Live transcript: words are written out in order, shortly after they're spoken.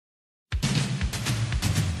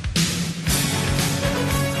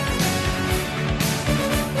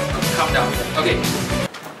Okay.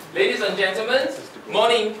 Ladies and gentlemen,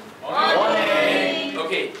 morning. Morning.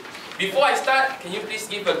 Okay. Before I start, can you please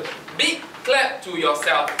give a big clap to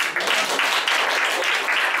yourself?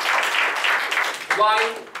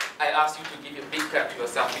 Why I ask you to give a big clap to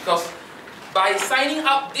yourself? Because by signing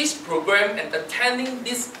up this program and attending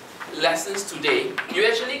these lessons today, you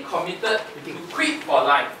actually committed to quit for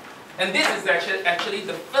life. And this is actually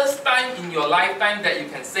the first time in your lifetime that you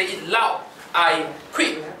can say it loud. I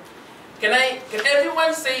quit. Can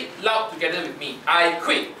everyone say it loud together with me? I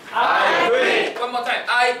quit. I quit. One more time.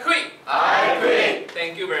 I quit. I quit.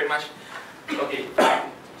 Thank you very much. Okay.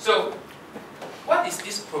 So, what is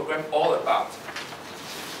this program all about?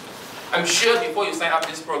 I'm sure before you sign up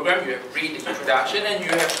this program, you have read the introduction and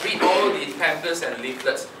you have read all the pamphlets and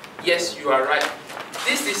leaflets. Yes, you are right.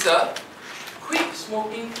 This is a quit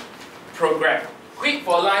smoking program. Quit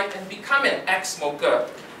for life and become an ex-smoker.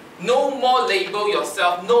 No more label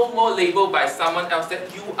yourself, no more label by someone else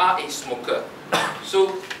that you are a smoker.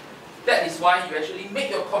 So that is why you actually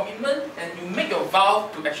make your commitment and you make your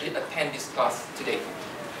vow to actually attend this class today.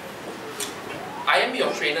 I am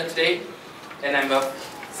your trainer today and I'm a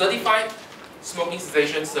certified smoking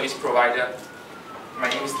cessation service provider. My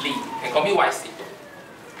name is Lee. You can call me YC.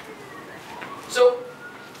 So,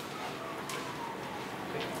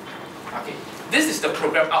 okay, this is the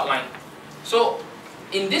program outline. So,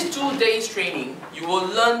 in this 2 days training, you will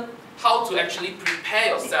learn how to actually prepare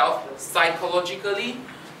yourself psychologically,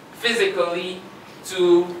 physically,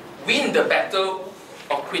 to win the battle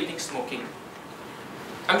of quitting smoking.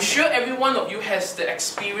 I'm sure every one of you has the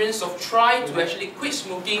experience of trying to actually quit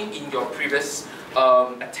smoking in your previous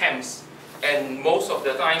attempts, and most of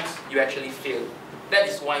the times you actually fail. That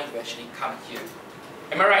is why you actually come here.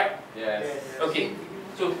 Am I right? Yes. Okay,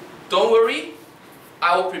 so don't worry.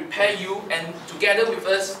 I will prepare you and together with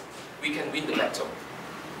us, we can win the battle.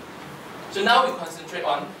 So now we concentrate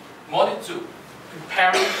on Module 2,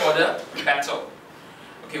 preparing for the battle.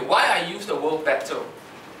 Okay, why I use the word battle?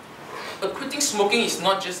 But quitting smoking is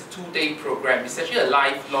not just a 2-day program, it's actually a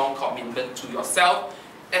lifelong commitment to yourself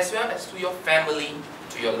as well as to your family,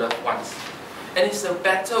 to your loved ones. And it's a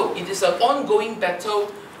battle, it is an ongoing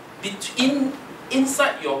battle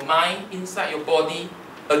inside your mind, inside your body,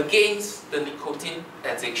 against the nicotine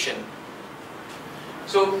addiction.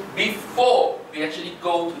 So before we actually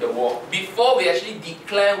go to the war, before we actually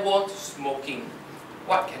declare war to smoking,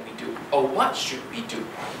 what can we do? Or what should we do?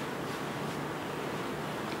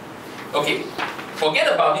 Okay,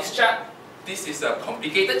 forget about this chart. This is a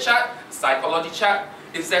complicated chart, psychology chart.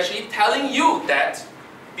 It's actually telling you that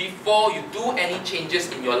before you do any changes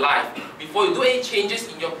in your life, before you do any changes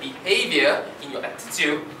in your behavior, in your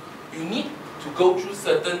attitude, you need to go through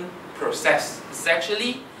certain process. It's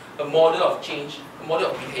actually a model of change, a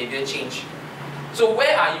model of behavior change. So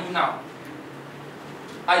where are you now?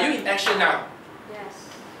 Are you in action now? Yes.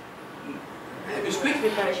 Have you quit?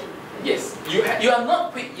 Preparation. Yes. You are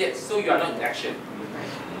not quit yet, so you are not in action.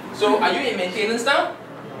 So are you in maintenance now?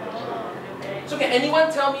 So can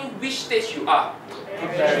anyone tell me which stage you are?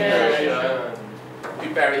 Preparation.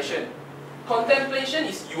 Preparation. Contemplation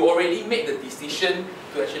is you already made the decision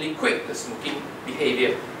to actually quit the smoking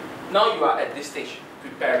behavior. Now you are at this stage,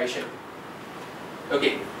 preparation.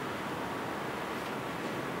 Okay.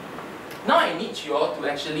 Now I need you all to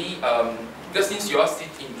actually, because since you all sit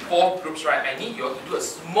in 4 groups, right, I need you all to do a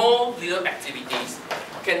small little activities.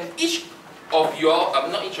 Can each of you all,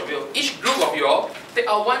 not each of you, each group of you all, take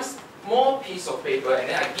out one small piece of paper and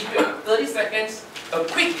then I give you 30 seconds, a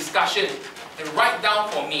quick discussion, and write down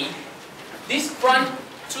for me. These front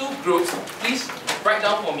 2 groups, please write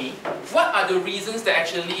down for me, what are the reasons that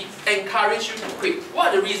actually encourage you to quit? What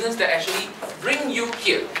are the reasons that actually bring you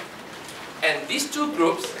here? And these 2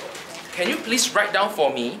 groups, can you please write down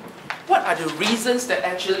for me, what are the reasons that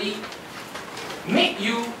actually make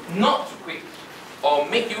you not to quit? Or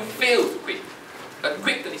make you fail to quit? A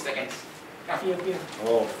quick 30 seconds. Fear.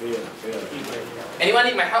 Oh, fear. Anyone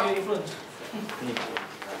need my help? Influence.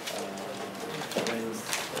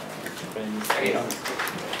 Friends. Okay.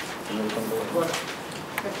 No control. No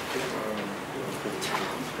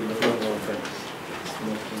friends.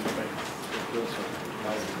 Smoking friends.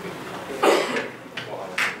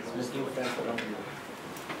 Smoking friends around you.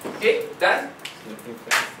 Okay, done? Smoking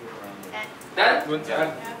friends around you. Done?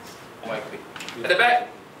 Done. Oh my God. At the back,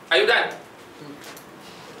 are you done?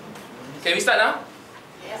 Can we start now?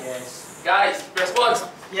 Yes. Guys, response.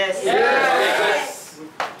 Yes. Yes.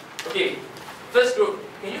 Okay, first group,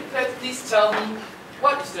 can you please tell me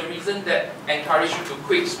what is the reason that encouraged you to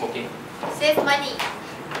quit smoking? Save money.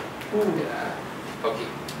 Yeah. Okay.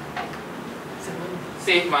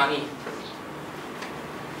 Save money.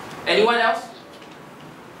 Anyone else?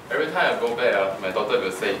 Every time I go back, my daughter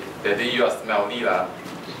will say, "Daddy, you are smelly lah."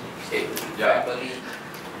 Okay, Yeah. family.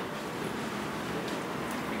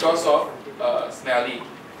 Because of smelly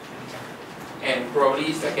and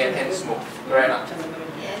probably second-hand smoke, right now?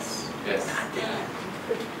 Yes. Yes.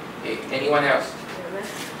 Okay, anyone else?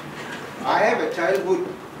 I have a childhood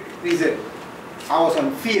reason. I was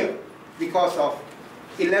on fear because of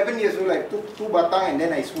 11 years old. I took 2 batang and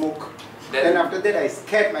then I smoke. Then after that I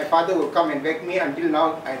scared my father will come and wake me. Until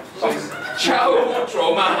now I So it's childhood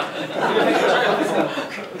trauma.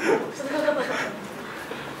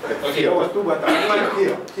 Okay. Fear was 2 batang. Anyone?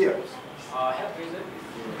 Fear. Health reason.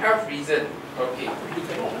 Health reason. Okay.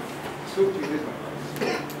 Soup reason.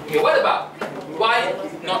 Okay. What about why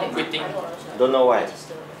not quitting? Don't know why.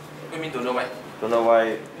 What do you mean don't know why? Don't know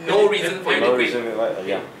why. No reason for you to No quit. reason why.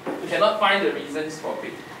 Yeah. You cannot find the reasons for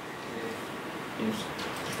quit.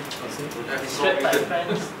 Straight by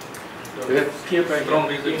friends. Peer pressure. Strong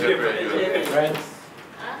reason. Friends.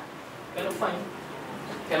 Cannot find.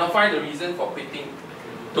 Cannot find the reason for quitting.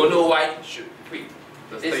 Don't know why you should quit.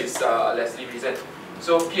 This is Leslie reason.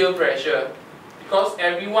 So peer pressure, because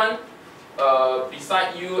everyone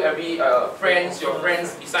beside you, your friends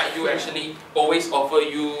beside you actually always offer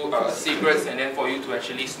you cigarettes and then for you to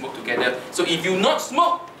actually smoke together. So if you not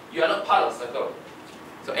smoke, you are not part of the circle.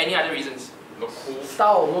 So any other reasons? Look cool.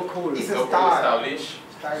 Style, look cool. It's a Look style. stylish.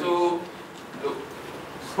 So look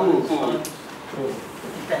Cool. cool.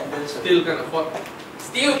 Independence. Still can afford.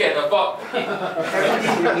 Still can afford. Okay.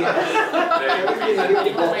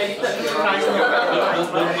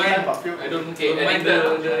 I don't Okay, mind the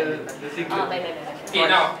secret. Okay,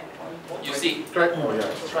 now you see. Oh yeah.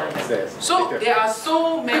 So there are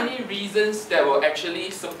so many reasons that will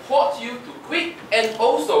actually support you to quit and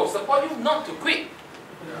also support you not to quit.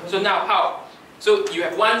 So now how? So you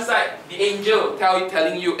have one side, the angel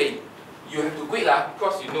telling you, hey, you have to quit lah,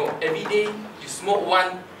 because you know every day you smoke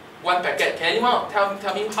one packet. Can anyone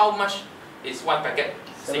tell me how much is one packet?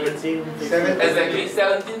 Cigarettes. 17. Exactly,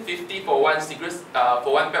 17.50 for one cigarette,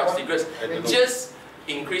 for one pack of cigarettes. Just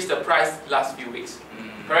increase the price last few weeks.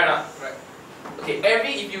 Correct or not? Right. Okay,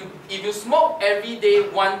 if you smoke every day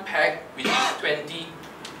one pack, which is 20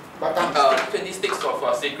 sticks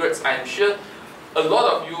of cigarettes, I'm sure a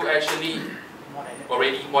lot of you actually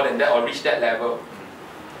already more than that or reach that level.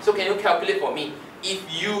 So can you calculate for me? If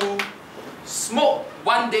you smoke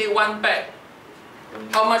one day one pack,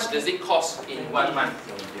 how much does it cost in 1 month?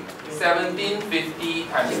 17.50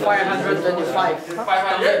 times 525.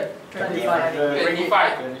 500? 25.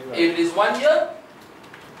 If it is 1 year,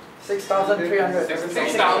 6,300.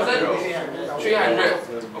 6,300.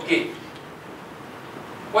 Okay.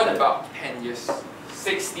 What about 10 years?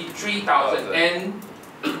 63,000. And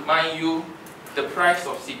mind you, the price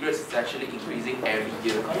of cigarettes is actually increasing every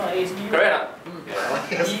year. Correct?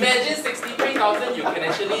 Imagine 63,000, you can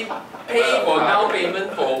actually pay for down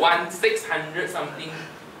payment for 600 something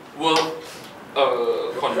worth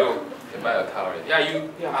condo. Can buy a car already.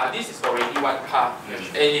 Yeah, this is already one car.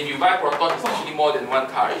 And if you buy Proton, it's actually more than one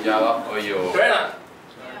car. Yeah, lor. Oh, yo. Correct?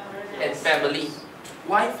 And family.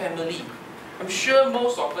 Why family? I'm sure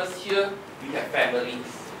most of us here, we have families.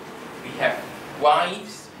 We have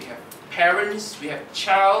wives, we have parents, we have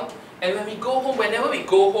child. And when we go home, whenever we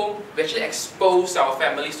go home, we actually expose our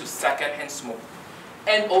families to second-hand smoke.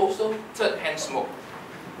 And also third-hand smoke.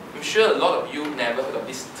 I'm sure a lot of you never heard of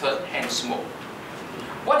this third-hand smoke.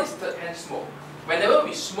 What is third-hand smoke? Whenever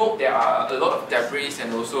we smoke, there are a lot of debris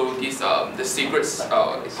and also these the cigarettes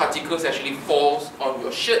particles actually falls on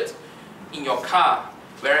your shirt, in your car,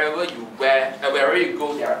 wherever you wherever you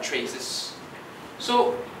go, there are traces.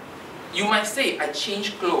 So you might say, I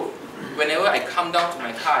change clothes. Whenever I come down to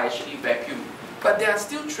my car, I actually vacuum. But there are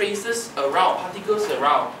still traces around, particles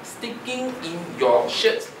around, sticking in your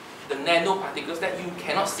shirt, the nanoparticles that you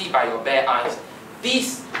cannot see by your bare eyes.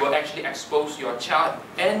 These will actually expose your child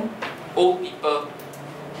and old people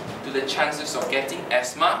to the chances of getting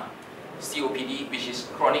asthma, COPD, which is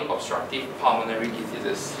chronic obstructive pulmonary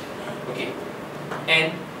diseases. Okay,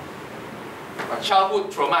 and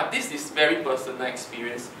childhood trauma, this is very personal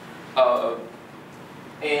experience.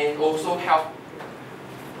 And also health.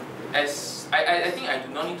 As I think I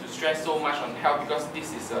do not need to stress so much on health because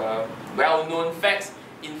this is a well-known fact.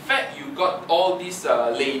 In fact, you got all these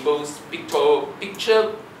labels,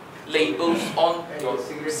 picture labels on your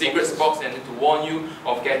cigarette box and to warn you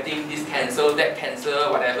of getting this cancer, that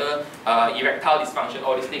cancer, whatever, erectile dysfunction,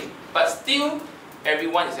 all these things. But still,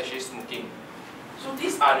 everyone is actually smoking. So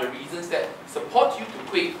these are the reasons that support you to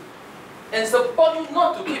quit and support you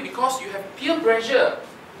not to quit because you have peer pressure.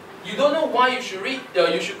 You don't know why you should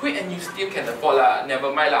quit and you still can afford lah.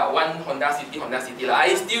 Never mind lah. One Honda City lah.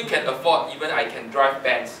 I still can afford. Even I can drive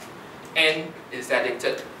Benz, and it's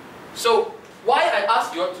addicted. So why I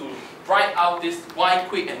ask you all to write out this why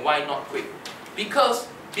quit and why not quit? Because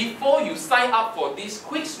before you sign up for this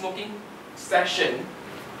quit smoking session,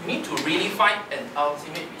 you need to really find an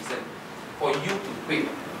ultimate reason for you to quit.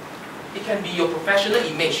 It can be your professional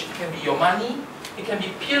image. It can be your money. It can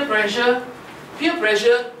be peer pressure. Peer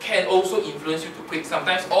pressure can also influence you to quit.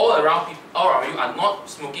 Sometimes all around you are not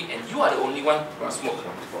smoking and you are the only one who are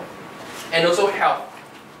smoking. And also health.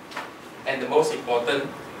 And the most important,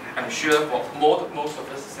 I'm sure for most of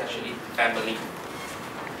us, is actually family.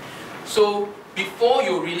 So before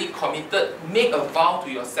you really committed, make a vow to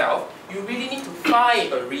yourself, you really need to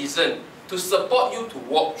find a reason to support you to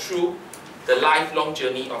walk through the lifelong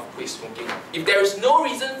journey of quit smoking. If there is no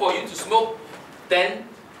reason for you to smoke, then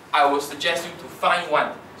I will suggest you to find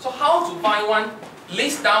one. So how to find one?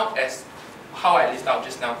 List down as how I list out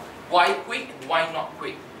just now. Why quit and why not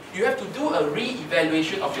quit? You have to do a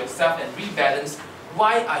re-evaluation of yourself and rebalance.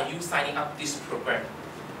 Why are you signing up this program?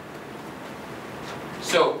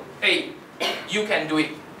 So, hey, you can do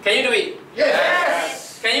it. Can you do it?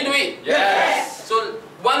 Yes! Can you do it? Yes! So,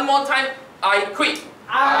 one more time, I quit.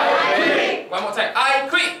 I quit. One more time, I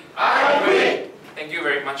quit. I quit. Thank you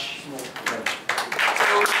very much.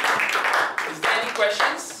 So, is there any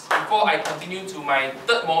questions before I continue to my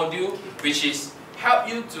third module, which is help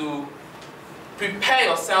you to prepare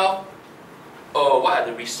yourself, or what are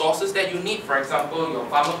the resources that you need, for example, your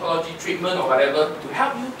pharmacology treatment or whatever, to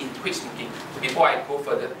help you in quit smoking, before I go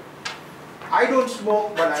further. I don't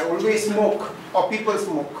smoke, but I always smoke, or people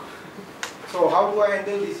smoke. So how do I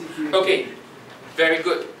handle this situation? Okay, very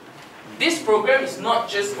good. This program is not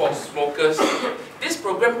just for smokers. This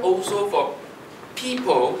program also for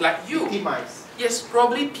people like you. Victimize. Yes,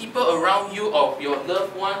 probably people around you, or your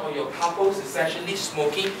loved one or your couple is actually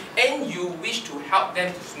smoking and you wish to help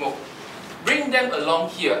them to smoke. Bring them along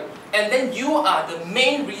here, and then you are the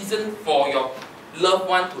main reason for your loved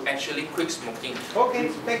one to actually quit smoking. Okay,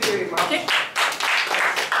 thank you very much. Okay?